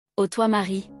Ô toi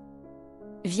Marie,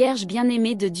 Vierge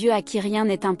bien-aimée de Dieu à qui rien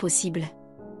n'est impossible.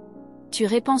 Tu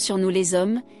répands sur nous les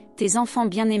hommes, tes enfants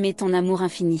bien-aimés ton amour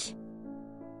infini.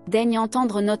 Daigne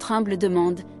entendre notre humble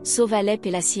demande, sauve Alep et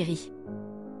la Syrie.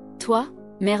 Toi,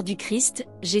 Mère du Christ,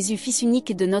 Jésus fils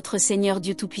unique de notre Seigneur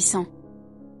Dieu Tout-Puissant.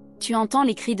 Tu entends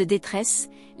les cris de détresse,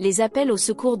 les appels au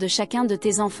secours de chacun de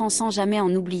tes enfants sans jamais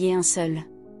en oublier un seul.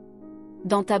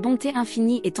 Dans ta bonté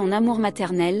infinie et ton amour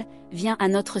maternel, viens à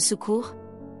notre secours.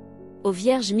 Ô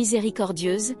Vierge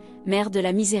miséricordieuse, Mère de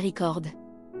la miséricorde.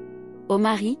 Ô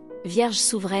Marie, Vierge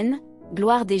souveraine,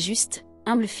 gloire des justes,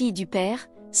 humble fille du Père,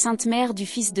 Sainte Mère du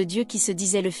Fils de Dieu qui se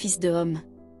disait le Fils de Homme.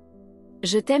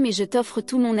 Je t'aime et je t'offre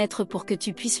tout mon être pour que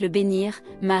tu puisses le bénir,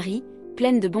 Marie,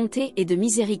 pleine de bonté et de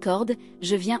miséricorde,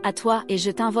 je viens à toi et je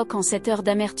t'invoque en cette heure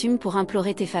d'amertume pour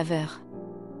implorer tes faveurs.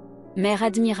 Mère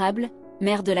admirable,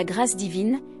 Mère de la grâce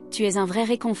divine, tu es un vrai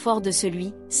réconfort de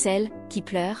celui, celle, qui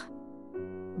pleure.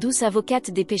 Douce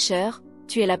avocate des pécheurs,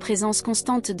 tu es la présence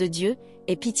constante de Dieu,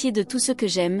 aie pitié de tout ce que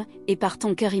j'aime, et par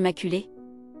ton cœur immaculé.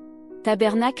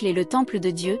 Tabernacle est le temple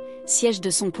de Dieu, siège de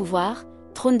son pouvoir,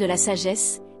 trône de la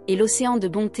sagesse, et l'océan de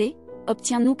bonté,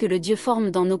 obtiens-nous que le Dieu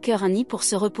forme dans nos cœurs un nid pour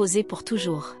se reposer pour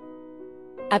toujours.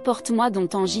 Apporte-moi dont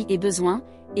Angie ait besoin,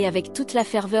 et avec toute la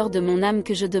ferveur de mon âme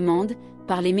que je demande,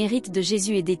 par les mérites de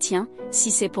Jésus et des tiens,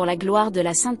 si c'est pour la gloire de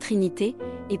la Sainte Trinité,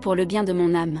 et pour le bien de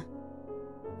mon âme.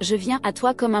 Je viens à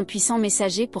toi comme un puissant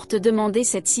messager pour te demander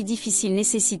cette si difficile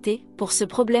nécessité, pour ce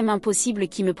problème impossible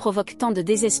qui me provoque tant de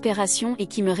désespération et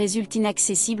qui me résulte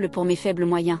inaccessible pour mes faibles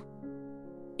moyens.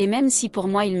 Et même si pour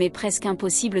moi il m'est presque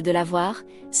impossible de l'avoir,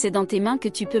 c'est dans tes mains que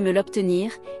tu peux me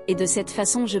l'obtenir, et de cette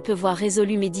façon je peux voir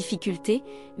résolues mes difficultés,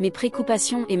 mes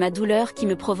préoccupations et ma douleur qui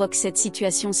me provoquent cette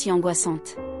situation si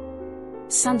angoissante.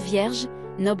 Sainte Vierge,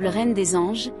 noble Reine des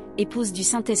anges, épouse du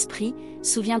Saint-Esprit,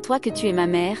 souviens-toi que tu es ma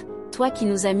mère, toi qui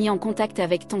nous as mis en contact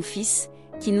avec ton Fils,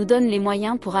 qui nous donne les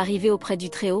moyens pour arriver auprès du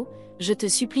Très-Haut, je te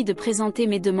supplie de présenter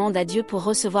mes demandes à Dieu pour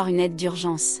recevoir une aide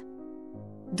d'urgence.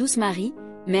 Douce Marie,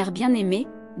 Mère bien-aimée,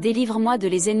 délivre-moi de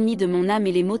les ennemis de mon âme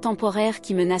et les maux temporaires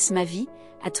qui menacent ma vie,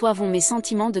 à toi vont mes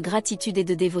sentiments de gratitude et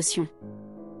de dévotion.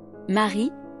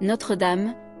 Marie,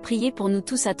 Notre-Dame, priez pour nous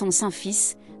tous à ton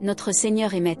Saint-Fils, notre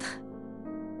Seigneur et Maître.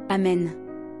 Amen.